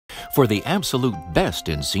For the absolute best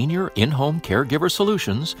in senior in-home caregiver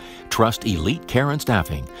solutions, trust Elite Care and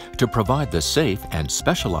Staffing to provide the safe and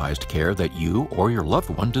specialized care that you or your loved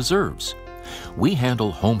one deserves. We handle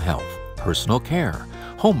home health, personal care,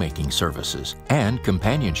 homemaking services, and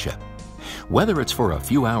companionship. Whether it's for a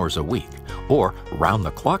few hours a week or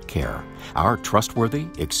round-the-clock care, our trustworthy,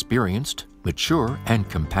 experienced, mature, and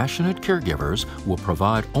compassionate caregivers will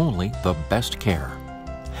provide only the best care.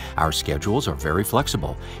 Our schedules are very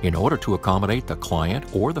flexible in order to accommodate the client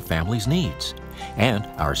or the family's needs. And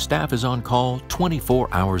our staff is on call 24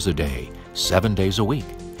 hours a day, 7 days a week.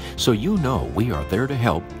 So you know we are there to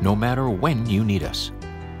help no matter when you need us.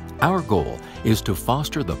 Our goal is to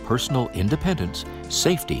foster the personal independence,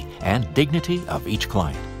 safety, and dignity of each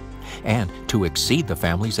client, and to exceed the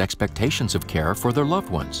family's expectations of care for their loved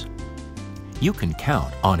ones. You can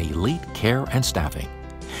count on Elite Care and Staffing.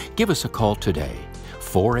 Give us a call today,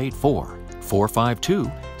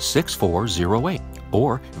 484-452-6408,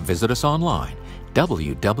 or visit us online,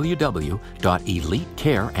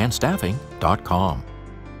 www.elitecareandstaffing.com.